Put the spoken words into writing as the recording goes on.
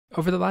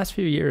Over the last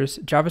few years,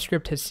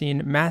 JavaScript has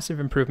seen massive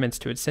improvements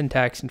to its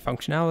syntax and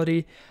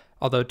functionality,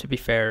 although to be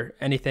fair,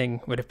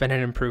 anything would have been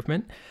an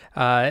improvement.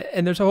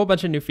 And there's a whole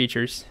bunch of new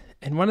features.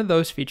 And one of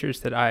those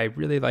features that I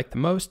really like the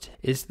most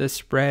is the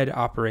spread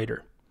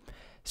operator.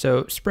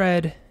 So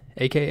spread,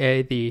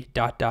 aka the ...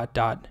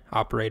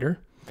 operator,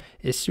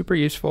 is super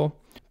useful,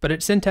 but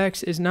its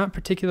syntax is not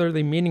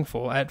particularly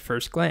meaningful at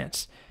first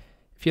glance.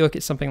 If you look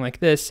at something like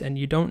this and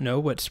you don't know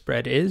what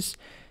spread is,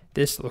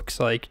 this looks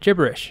like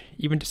gibberish.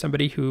 Even to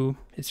somebody who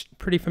is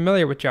pretty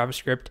familiar with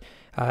JavaScript,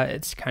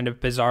 it's kind of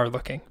bizarre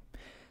looking.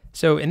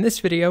 So in this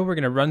video, we're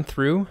going to run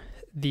through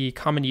the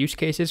common use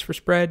cases for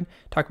spread,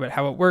 talk about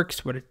how it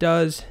works, what it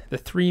does, the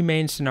three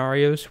main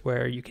scenarios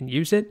where you can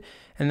use it,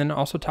 and then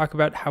also talk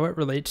about how it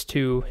relates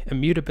to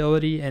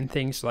immutability and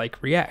things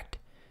like React.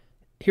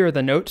 Here are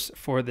the notes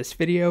for this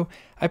video.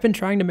 I've been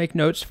trying to make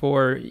notes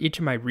for each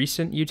of my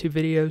recent YouTube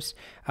videos.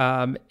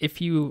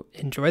 If you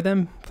enjoy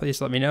them, please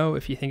let me know.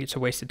 If you think it's a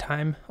waste of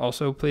time,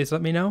 also please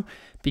let me know,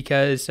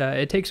 because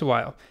it takes a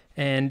while.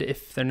 And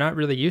if they're not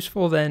really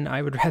useful, then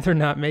I would rather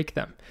not make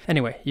them.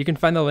 Anyway, you can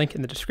find the link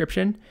in the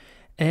description,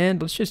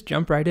 and let's just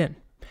jump right in.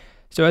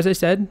 So as I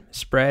said,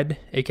 spread,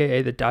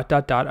 aka the ...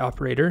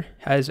 operator,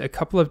 has a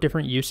couple of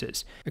different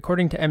uses.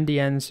 According to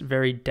MDN's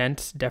very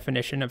dense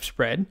definition of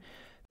spread,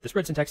 the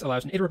spread syntax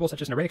allows an iterable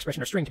such as an array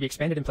expression or string to be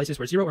expanded in places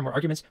where 0 or more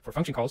arguments for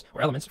function calls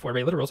or elements for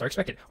array literals are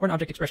expected, or an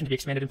object expression to be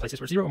expanded in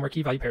places where 0 or more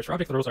key value pairs for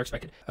object literals are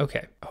expected.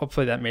 Okay,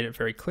 hopefully that made it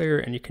very clear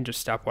and you can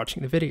just stop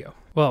watching the video.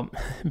 Well,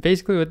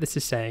 basically what this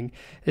is saying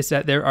is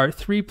that there are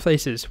three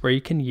places where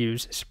you can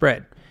use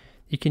spread.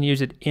 You can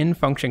use it in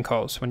function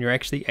calls when you're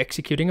actually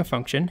executing a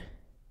function.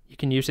 You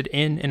can use it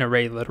in an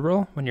array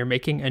literal when you're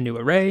making a new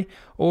array,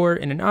 or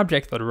in an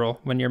object literal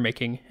when you're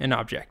making an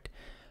object.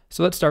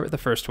 So let's start with the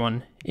first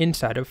one,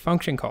 inside of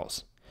function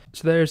calls.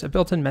 So there's a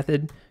built-in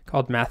method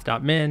called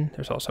math.min,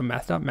 there's also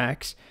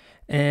math.max,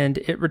 and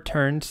it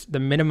returns the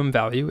minimum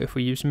value, if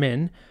we use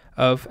min,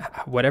 of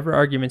whatever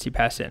arguments you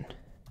pass in.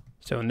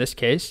 So in this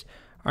case,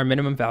 our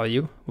minimum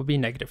value will be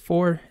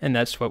 -4, and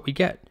that's what we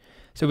get.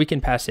 So we can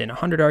pass in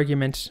 100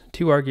 arguments,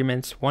 2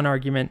 arguments, 1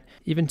 argument,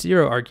 even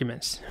 0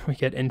 arguments. We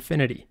get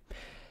infinity.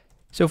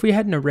 So if we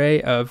had an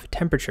array of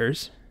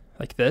temperatures,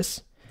 like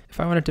this, if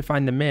I wanted to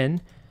find the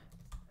min,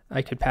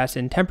 I could pass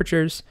in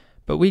temperatures,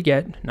 but we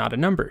get not a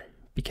number,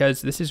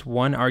 because this is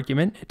one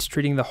argument. It's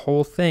treating the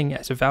whole thing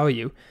as a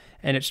value,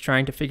 and it's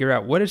trying to figure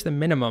out what is the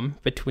minimum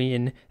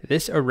between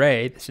this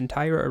array, this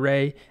entire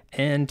array,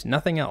 and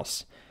nothing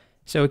else.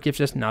 So it gives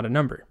us not a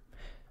number.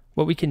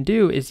 What we can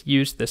do is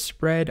use the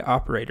spread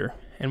operator,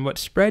 and what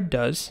spread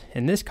does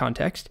in this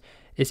context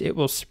is it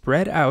will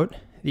spread out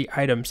the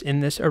items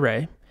in this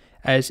array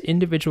as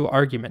individual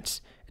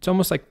arguments. It's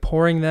almost like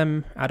pouring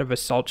them out of a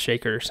salt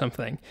shaker or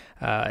something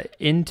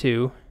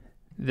into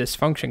this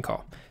function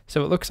call.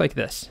 So it looks like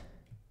this.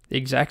 The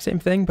exact same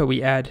thing, but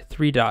we add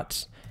 3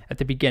 dots at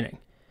the beginning.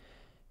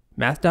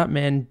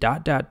 Math.min ...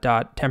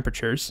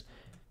 temperatures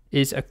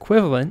is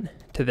equivalent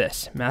to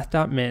this.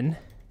 Math.min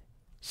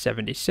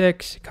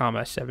 76,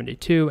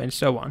 72, and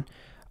so on.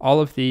 All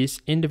of these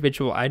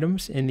individual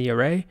items in the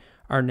array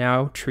are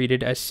now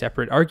treated as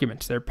separate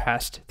arguments. They're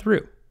passed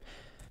through.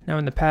 Now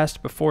in the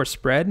past, before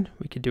spread,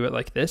 we could do it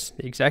like this,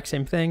 the exact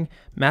same thing,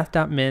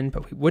 math.min,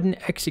 but we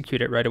wouldn't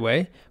execute it right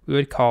away. We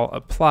would call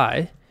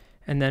apply,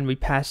 and then we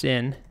pass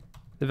in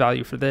the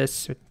value for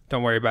this.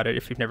 Don't worry about it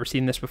if you've never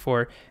seen this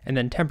before, and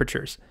then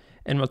temperatures.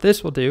 And what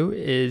this will do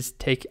is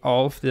take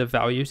all of the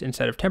values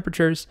inside of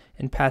temperatures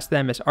and pass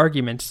them as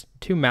arguments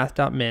to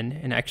math.min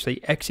and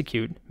actually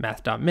execute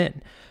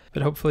math.min.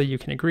 But hopefully you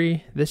can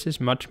agree, this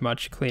is much,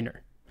 much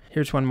cleaner.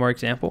 Here's one more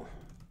example.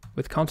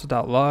 With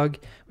console.log,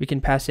 we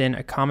can pass in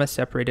a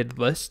comma-separated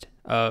list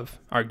of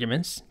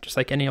arguments, just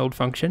like any old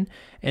function,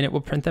 and it will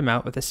print them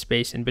out with a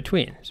space in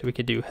between. So we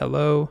could do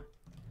hello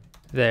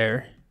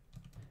there,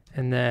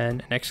 and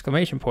then an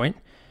exclamation point,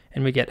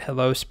 and we get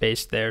hello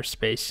space there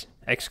space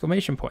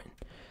exclamation point.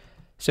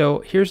 So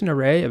here's an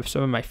array of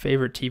some of my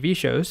favorite TV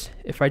shows.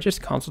 If I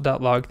just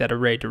console.log that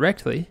array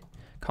directly,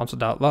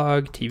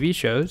 console.log TV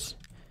shows,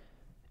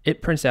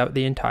 it prints out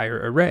the entire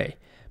array.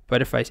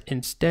 But if I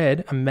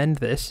instead amend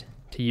this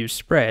to use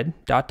spread ...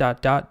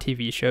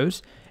 TV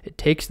shows, it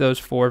takes those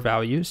 4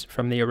 values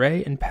from the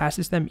array and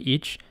passes them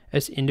each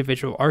as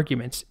individual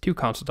arguments to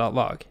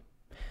console.log.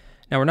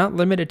 Now we're not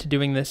limited to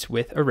doing this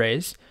with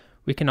arrays.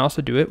 We can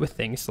also do it with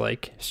things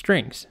like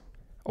strings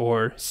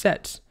or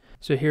sets.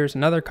 So here's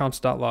another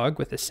console.log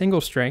with a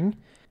single string,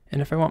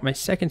 and if I want my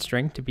second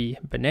string to be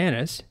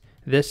bananas,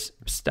 this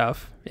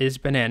stuff is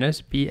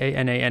bananas,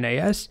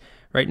 B-A-N-A-N-A-S.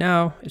 Right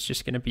now it's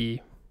just going to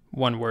be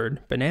one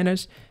word,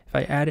 bananas. If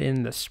I add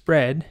in the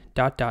spread ...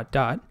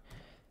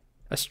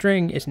 a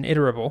string is an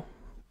iterable,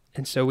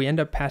 and so we end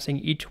up passing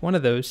each one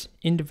of those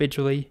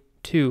individually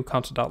to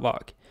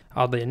console.log.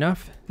 Oddly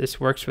enough, this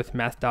works with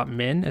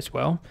math.min as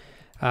well.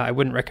 I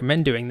wouldn't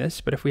recommend doing this,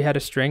 but if we had a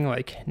string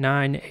like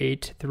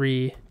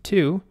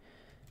 9832,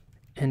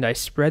 and I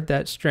spread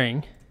that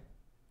string,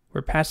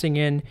 we're passing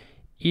in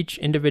each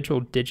individual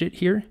digit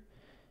here,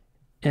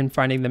 and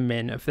finding the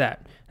min of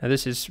that. Now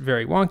this is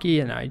very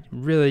wonky, and I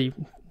really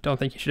don't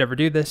think you should ever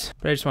do this,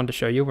 but I just wanted to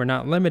show you we're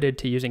not limited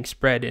to using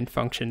spread in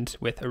functions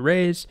with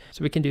arrays,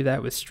 so we can do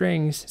that with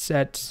strings,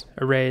 sets,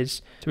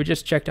 arrays. So we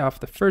just checked off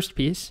the first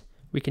piece.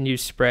 We can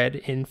use spread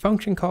in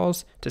function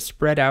calls to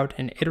spread out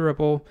an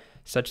iterable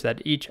such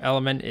that each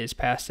element is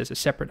passed as a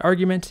separate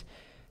argument.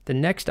 The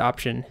next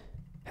option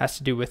has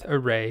to do with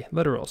array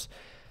literals.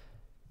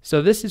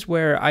 So this is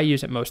where I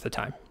use it most of the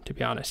time, to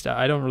be honest.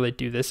 I don't really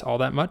do this all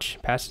that much,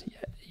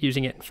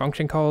 using it in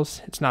function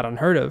calls. It's not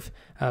unheard of,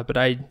 but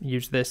I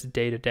use this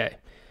day to day.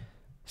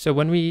 So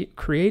when we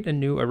create a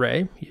new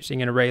array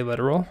using an array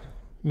literal,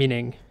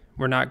 meaning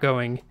we're not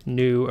going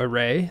new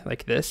array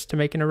like this to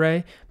make an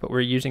array, but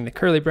we're using the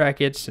curly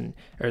brackets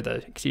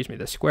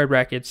the square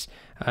brackets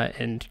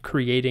and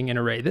creating an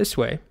array this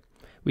way,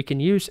 we can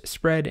use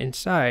spread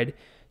inside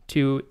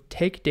to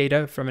take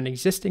data from an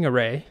existing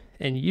array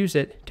and use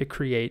it to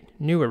create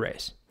new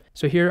arrays.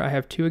 So here I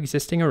have two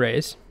existing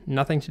arrays,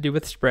 nothing to do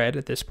with spread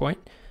at this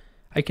point.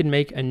 I can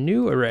make a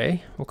new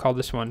array, we'll call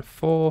this one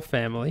full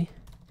family,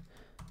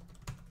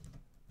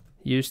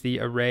 use the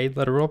array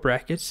literal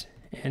brackets,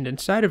 and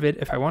inside of it,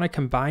 if I want to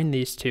combine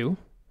these two,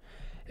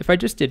 if I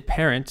just did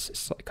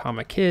parents,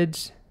 comma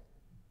kids,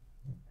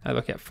 I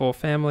look at full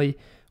family,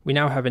 we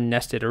now have a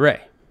nested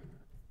array.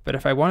 But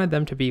if I wanted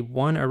them to be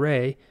one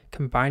array,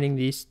 combining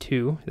these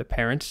two, the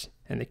parents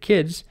and the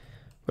kids,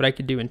 what I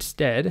could do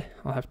instead,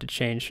 I'll have to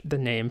change the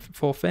name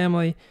full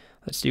family.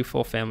 Let's do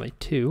full family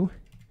 2.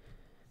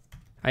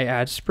 I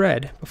add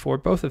spread before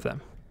both of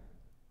them.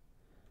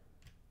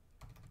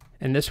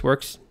 And this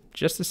works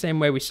just the same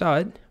way we saw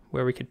it,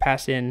 where we could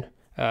pass in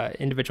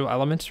individual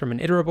elements from an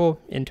iterable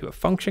into a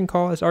function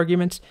call as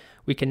arguments.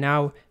 We can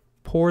now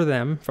pour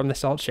them from the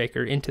salt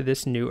shaker into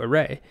this new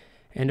array.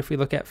 And if we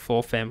look at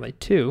full family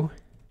 2,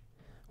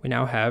 we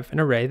now have an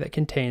array that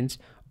contains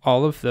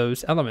all of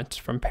those elements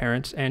from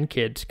parents and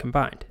kids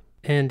combined.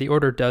 And the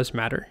order does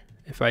matter.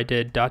 If I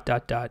did ...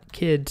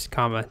 kids,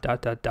 comma, ...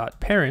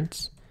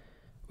 parents,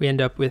 we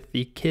end up with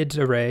the kids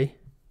array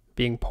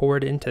being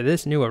poured into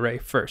this new array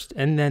first,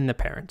 and then the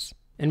parents.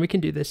 And we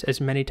can do this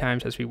as many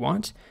times as we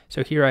want.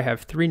 So here I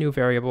have 3 new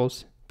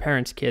variables,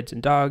 parents, kids,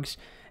 and dogs,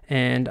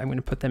 and I'm going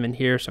to put them in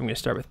here. So I'm going to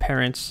start with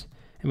parents,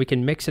 and we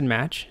can mix and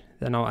match.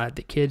 Then I'll add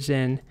the kids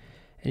in,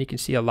 and you can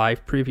see a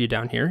live preview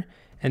down here.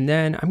 And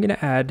then I'm going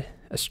to add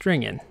a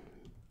string in.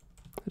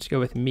 Let's go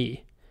with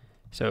me.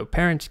 So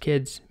parents,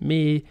 kids,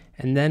 me,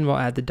 and then we'll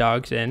add the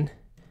dogs in.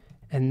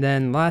 And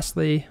then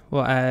lastly,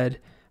 we'll add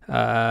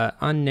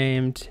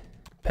unnamed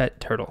pet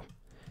turtle.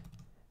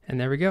 And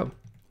there we go.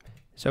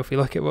 So if we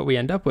look at what we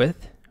end up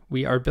with,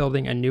 we are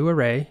building a new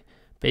array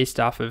based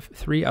off of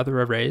 3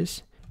 other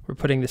arrays. We're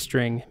putting the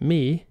string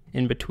me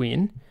in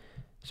between.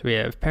 So we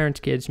have parents,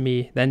 kids,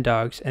 me, then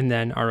dogs, and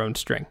then our own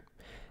string.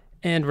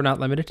 And we're not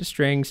limited to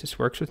strings. This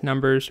works with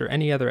numbers or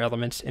any other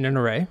elements in an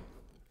array.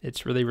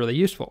 It's really, really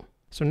useful.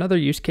 So another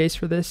use case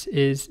for this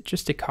is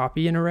just to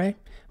copy an array.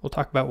 We'll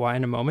talk about why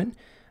in a moment.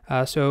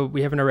 So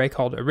we have an array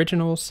called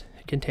originals.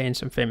 It contains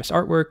some famous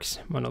artworks,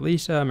 Mona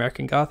Lisa,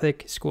 American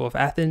Gothic, School of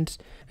Athens.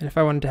 And if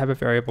I wanted to have a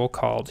variable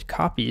called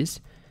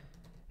copies,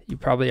 you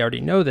probably already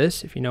know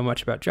this. If you know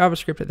much about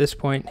JavaScript at this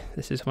point,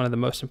 this is one of the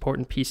most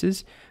important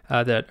pieces,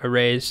 that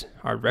arrays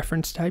are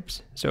reference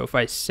types. So if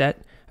I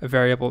set a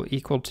variable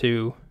equal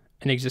to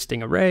an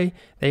existing array,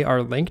 they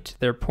are linked,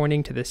 they're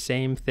pointing to the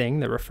same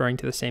thing, they're referring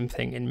to the same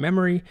thing in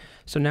memory.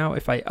 So now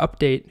if I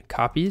update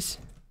copies,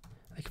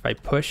 like if I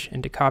push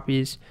into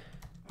copies,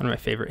 one of my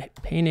favorite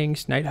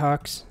paintings,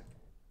 Nighthawks,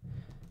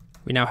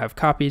 we now have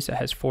copies that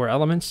has 4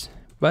 elements,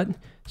 but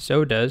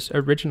so does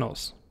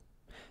originals.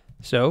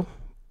 So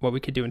what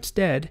we could do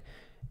instead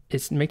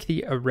is make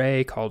the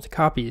array called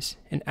copies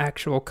an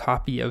actual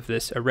copy of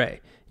this array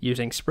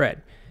using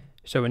spread.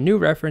 So a new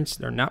reference,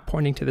 they're not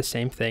pointing to the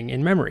same thing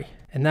in memory.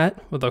 And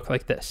that would look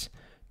like this.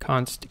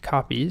 Const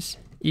copies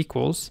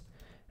equals,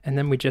 and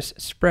then we just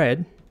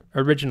spread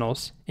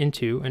originals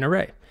into an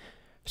array.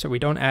 So we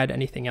don't add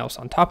anything else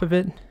on top of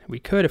it. We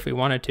could if we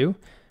wanted to,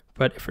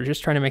 but if we're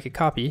just trying to make a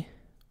copy,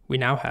 we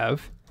now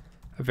have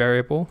a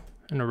variable,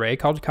 an array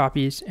called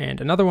copies, and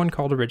another one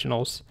called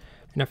originals.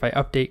 And if I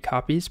update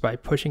copies by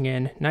pushing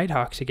in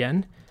Nighthawks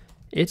again,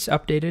 it's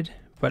updated,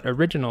 but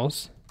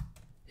originals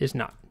is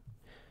not.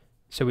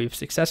 So we've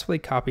successfully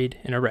copied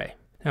an array.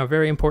 Now, a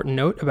very important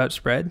note about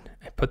spread,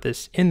 I put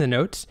this in the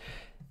notes.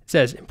 It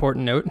says,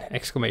 important note,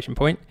 exclamation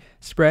point,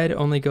 spread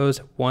only goes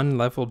 1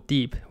 level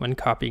deep when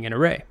copying an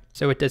array.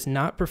 So it does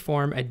not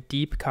perform a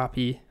deep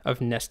copy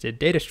of nested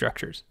data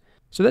structures.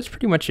 So that's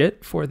pretty much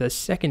it for the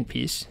second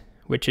piece,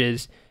 which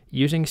is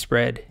using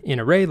spread in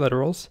array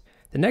literals.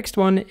 The next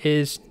one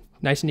is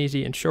nice and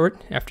easy and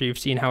short. After you've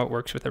seen how it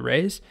works with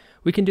arrays,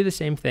 we can do the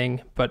same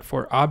thing, but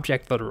for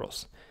object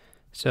literals.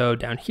 So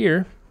down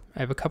here, I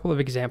have a couple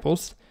of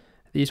examples.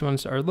 These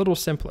ones are a little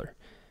simpler.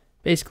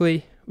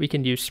 Basically, we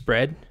can use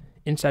spread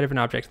inside of an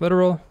object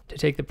literal to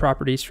take the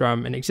properties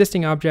from an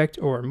existing object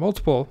or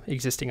multiple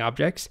existing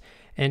objects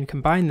and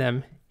combine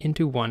them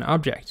into one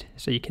object.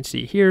 So you can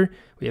see here,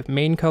 we have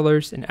main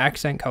colors and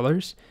accent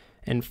colors.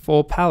 and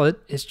full palette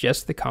is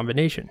just the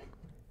combination.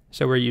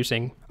 So we're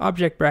using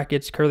object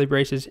brackets, curly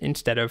braces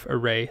instead of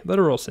array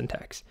literal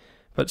syntax.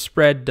 But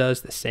spread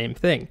does the same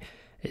thing.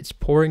 It's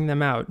pouring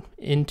them out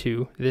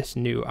into this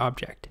new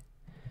object.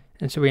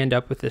 And so we end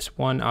up with this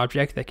one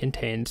object that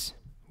contains,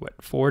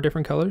 4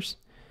 different colors?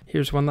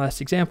 Here's one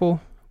last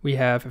example. We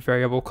have a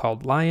variable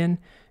called lion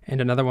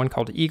and another one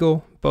called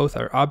eagle. Both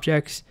are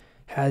objects.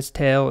 Has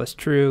tail is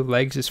true,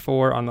 legs is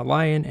 4 on the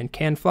lion, and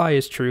can fly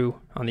is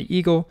true on the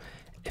eagle.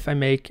 If I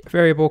make a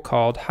variable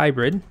called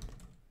hybrid,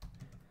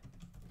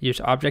 use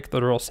object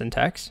literal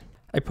syntax,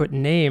 I put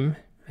name,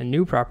 a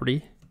new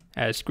property,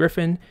 as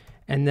griffin,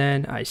 and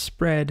then I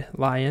spread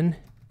lion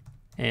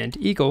and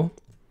eagle.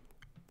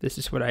 This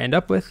is what I end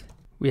up with.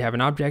 We have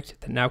an object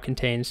that now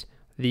contains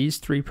these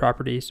 3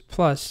 properties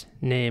plus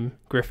name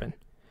griffin.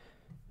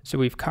 So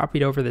we've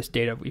copied over this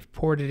data, we've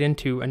poured it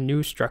into a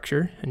new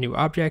structure, a new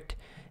object,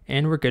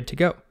 and we're good to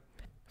go.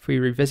 If we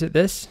revisit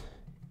this,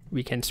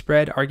 we can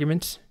spread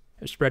arguments,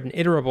 or spread an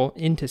iterable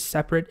into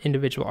separate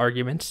individual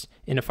arguments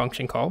in a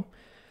function call.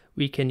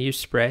 We can use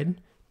spread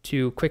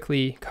to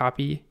quickly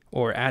copy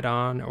or add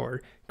on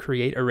or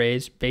create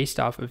arrays based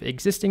off of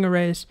existing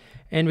arrays,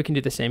 and we can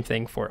do the same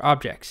thing for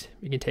objects.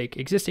 We can take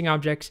existing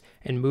objects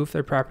and move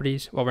their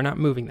properties, well, we're not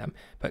moving them,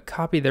 but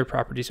copy their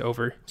properties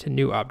over to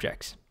new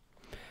objects.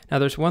 Now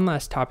there's one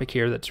last topic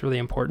here that's really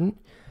important,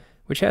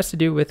 which has to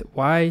do with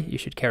why you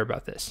should care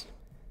about this.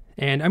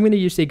 And I'm going to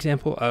use the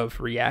example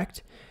of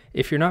React.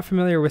 If you're not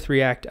familiar with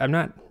React, I'm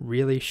not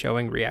really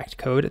showing React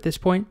code at this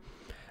point,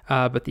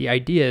 but the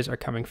ideas are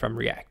coming from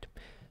React.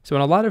 So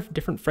in a lot of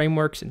different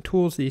frameworks and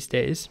tools these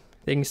days,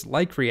 things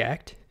like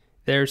React,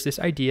 there's this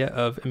idea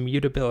of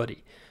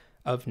immutability,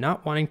 of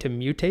not wanting to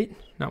mutate,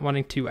 not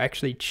wanting to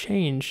actually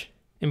change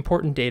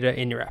important data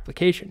in your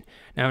application.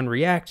 Now in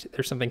React,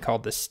 there's something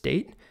called the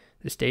state.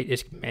 The state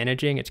is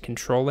managing, it's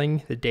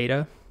controlling the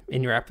data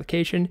in your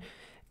application,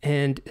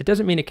 and it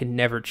doesn't mean it can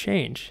never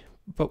change.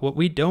 But what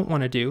we don't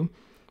want to do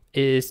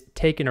is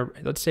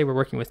let's say we're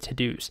working with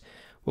to-dos.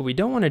 What we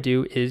don't want to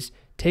do is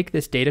take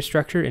this data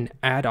structure and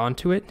add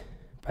onto it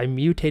by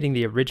mutating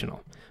the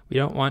original. We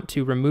don't want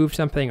to remove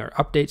something or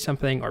update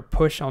something or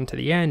push onto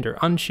the end or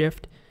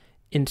unshift.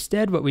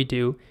 Instead, what we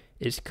do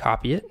is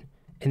copy it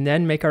and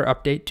then make our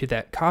update to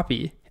that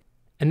copy.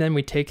 And then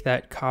we take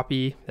that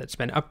copy that's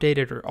been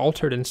updated or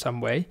altered in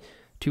some way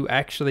to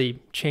actually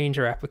change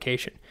our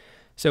application.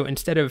 So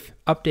instead of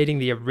updating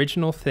the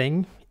original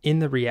thing in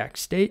the React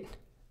state,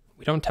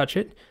 we don't touch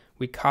it.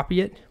 We copy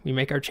it, we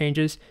make our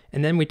changes,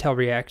 and then we tell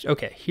React,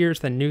 okay,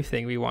 here's the new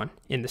thing we want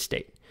in the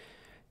state.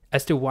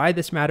 As to why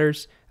this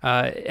matters,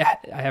 I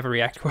have a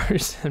React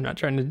course. I'm not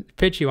trying to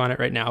pitch you on it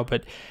right now,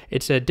 but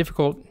it's a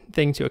difficult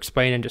thing to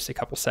explain in just a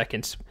couple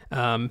seconds.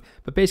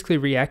 But basically,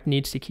 React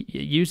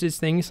uses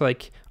things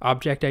like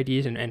object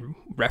IDs and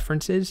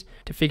references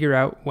to figure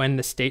out when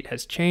the state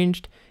has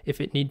changed, if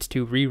it needs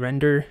to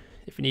re-render,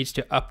 if it needs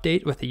to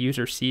update what the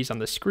user sees on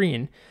the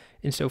screen.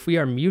 And so if we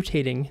are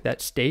mutating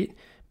that state,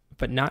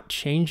 but not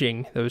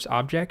changing those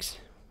objects,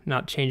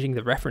 not changing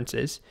the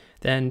references,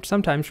 then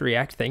sometimes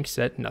React thinks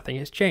that nothing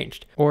has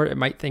changed, or it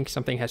might think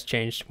something has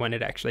changed when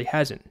it actually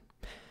hasn't.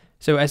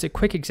 So as a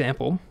quick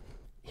example,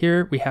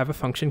 here we have a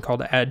function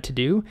called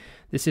add_to_do.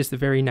 This is the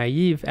very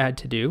naive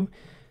add_to_do,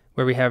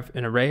 where we have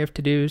an array of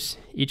to-dos,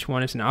 each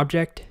one is an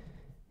object.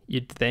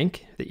 You'd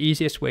think the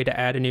easiest way to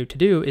add a new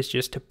to-do is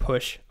just to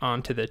push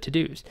onto the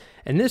to-dos.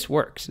 And this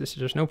works.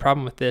 There's no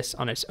problem with this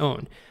on its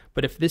own.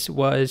 But if this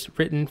was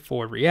written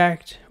for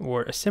React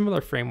or a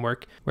similar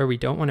framework where we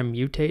don't want to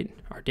mutate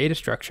our data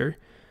structure,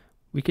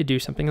 we could do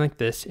something like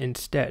this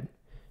instead.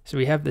 So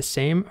we have the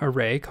same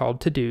array called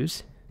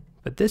to-dos,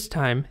 but this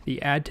time the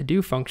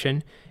add_to_do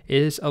function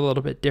is a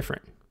little bit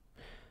different.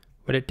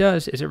 What it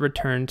does is it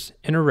returns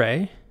an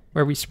array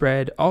where we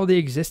spread all the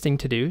existing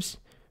to-dos,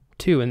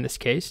 2 in this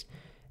case,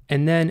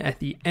 and then at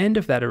the end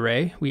of that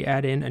array, we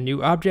add in a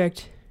new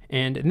object,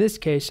 and in this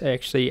case, I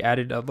actually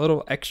added a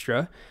little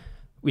extra.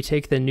 We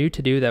take the new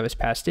to-do that was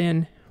passed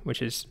in,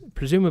 which is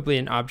presumably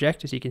an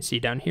object, as you can see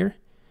down here,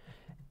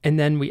 and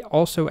then we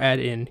also add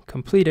in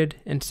completed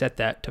and set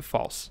that to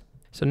false.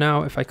 So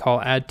now if I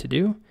call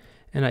add_to_do,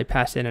 and I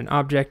pass in an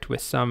object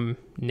with some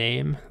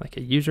name, like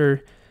a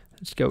user,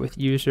 let's go with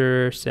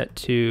user set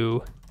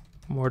to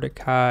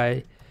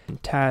Mordecai,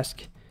 and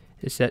task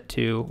is set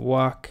to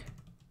walk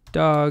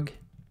dog.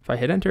 If I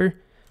hit enter,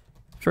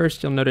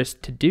 first you'll notice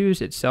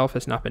to-dos itself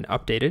has not been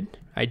updated.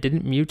 I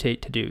didn't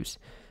mutate to-dos.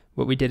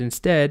 What we did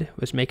instead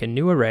was make a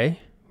new array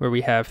where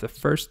we have the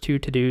first 2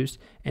 to-dos,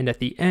 and at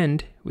the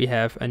end we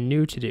have a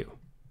new to-do,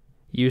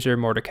 user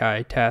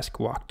Mordecai task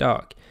walk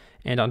dog.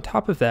 And on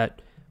top of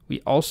that,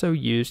 we also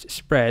used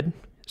spread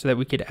so that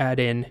we could add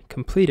in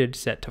completed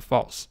set to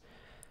false.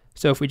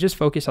 So if we just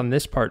focus on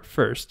this part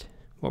first,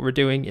 what we're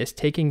doing is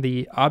taking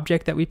the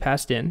object that we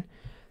passed in,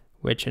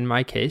 which in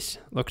my case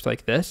looks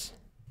like this.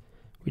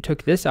 We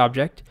took this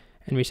object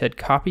and we said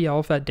copy all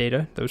of that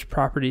data, those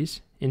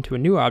properties, into a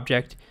new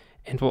object,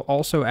 and we'll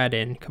also add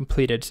in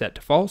completed set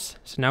to false.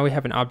 So now we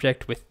have an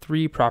object with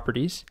 3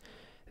 properties.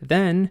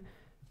 Then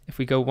if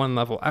we go one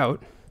level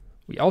out,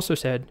 We also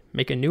said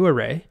make a new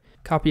array,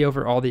 copy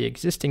over all the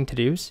existing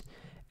to-dos,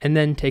 and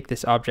then take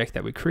this object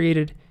that we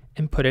created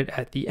and put it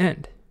at the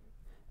end.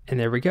 And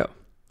there we go.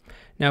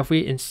 Now if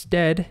we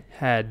instead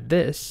had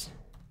this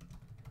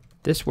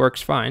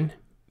works fine,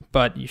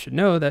 but you should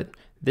know that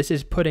this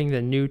is putting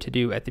the new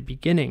to-do at the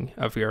beginning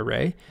of your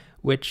array,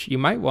 which you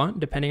might want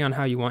depending on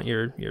how you want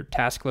your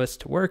task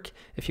list to work.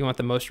 If you want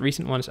the most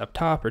recent ones up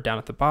top or down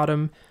at the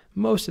bottom,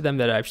 most of them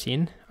that I've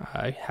seen,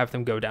 I have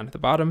them go down at the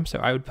bottom, so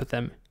I would put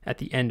them at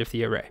the end of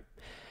the array.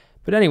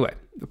 But anyway,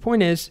 the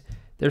point is,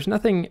 there's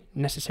nothing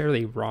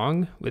necessarily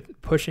wrong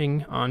with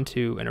pushing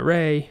onto an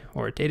array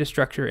or a data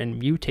structure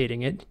and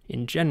mutating it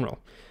in general.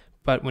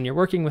 But when you're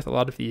working with a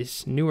lot of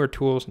these newer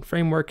tools and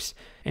frameworks,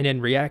 and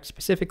in React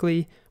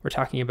specifically, we're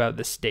talking about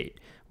the state.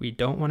 We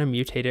don't want to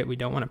mutate it. We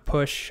don't want to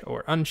push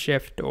or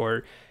unshift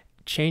or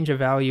change a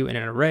value in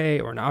an array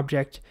or an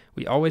object.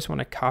 We always want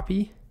to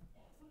copy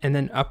and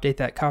then update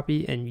that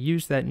copy and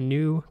use that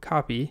new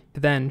copy to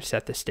then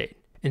set the state.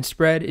 And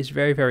spread is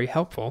very, very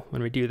helpful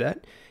when we do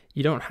that.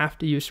 You don't have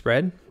to use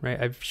spread,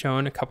 right? I've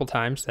shown a couple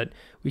times that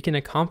we can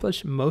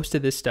accomplish most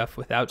of this stuff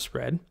without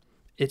spread.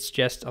 It's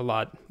just a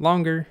lot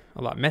longer,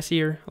 a lot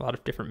messier, a lot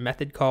of different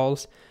method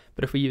calls.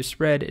 But if we use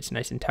spread, it's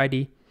nice and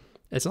tidy.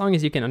 As long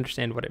as you can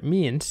understand what it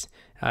means,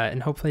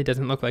 and hopefully it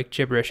doesn't look like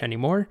gibberish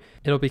anymore,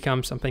 it'll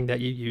become something that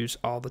you use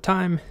all the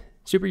time.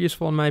 Super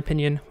useful in my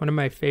opinion, one of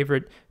my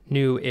favorite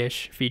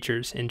new-ish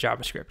features in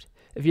JavaScript.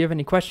 If you have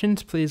any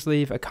questions, please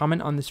leave a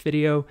comment on this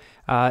video.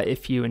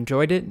 If you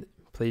enjoyed it,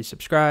 please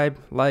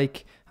subscribe,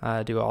 like,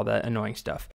 do all that annoying stuff.